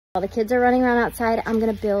While the kids are running around outside, I'm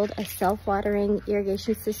gonna build a self-watering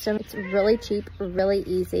irrigation system. It's really cheap, really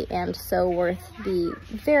easy, and so worth the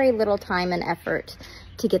very little time and effort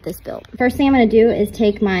to get this built. First thing I'm gonna do is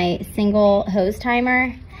take my single hose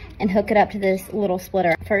timer and hook it up to this little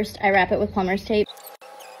splitter. First, I wrap it with plumber's tape.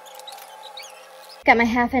 Got my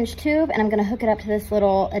 1/2-inch tube, and I'm gonna hook it up to this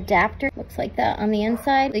little adapter. Looks like that on the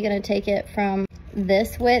inside. We're gonna take it from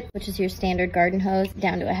this width, which is your standard garden hose,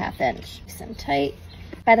 down to a 1/2 inch. Nice and tight.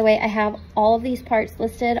 By the way, I have all of these parts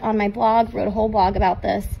listed on my blog, wrote a whole blog about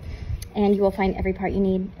this, and you will find every part you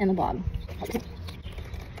need in the blog.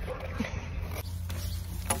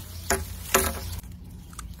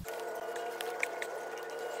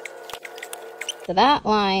 So that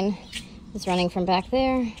line is running from back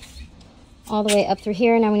there all the way up through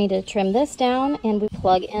here. Now we need to trim this down, and we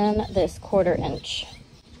plug in this 1/4 inch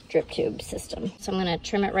drip tube system. So I'm gonna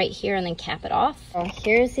trim it right here and then cap it off. So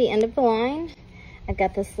here's the end of the line. I've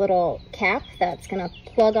got this little cap that's gonna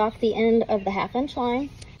plug off the end of the 1/2 inch line.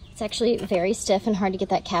 It's actually very stiff and hard to get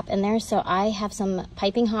that cap in there, so I have some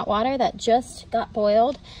piping hot water that just got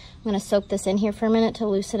boiled. I'm gonna soak this in here for a minute to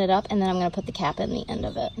loosen it up, and then I'm gonna put the cap in the end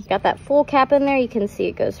of it. Got that full cap in there. You can see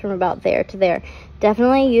it goes from about there to there.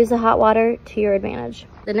 Definitely use the hot water to your advantage.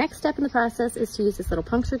 The next step in the process is to use this little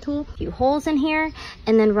puncture tool, a few holes in here,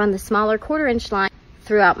 and then run the smaller 1/4 inch line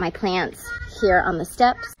throughout my plants here on the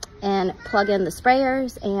steps, and plug in the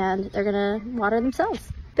sprayers, and they're gonna water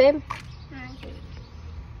themselves. Babe?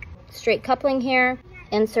 Straight coupling here.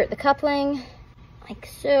 Insert the coupling like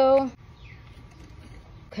so.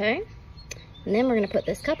 Okay. And then we're gonna put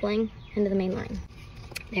this coupling into the main line.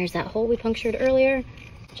 There's that hole we punctured earlier.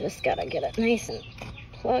 Just gotta get it nice and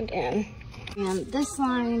plugged in. And this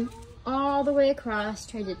line all the way across,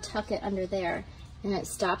 try to tuck it under there, and it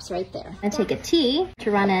stops right there. I take a T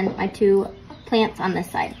to run in my 2 plants on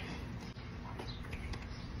this side.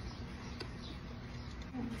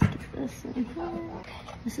 Let's get this in here.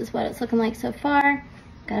 This is what it's looking like so far.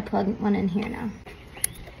 Gotta plug one in here now.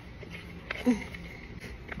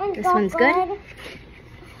 This one's good.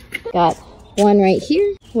 Got one right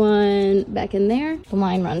here, one back in there. The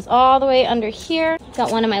line runs all the way under here.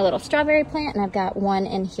 Got one in my little strawberry plant, and I've got one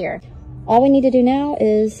in here. All we need to do now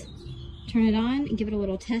is turn it on and give it a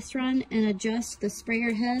little test run and adjust the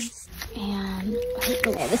sprayer heads. And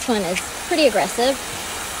okay, this one is pretty aggressive.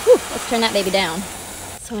 Whew, let's turn that baby down.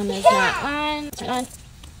 This one is not on. Turn it on.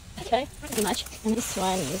 Okay, too much. And this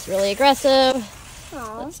one is really aggressive.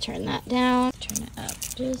 Aww. Let's turn that down. Turn it up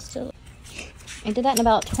just a little. I did that in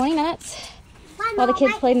about 20 minutes while the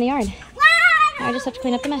kids played in the yard. Now I just have to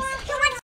clean up the mess.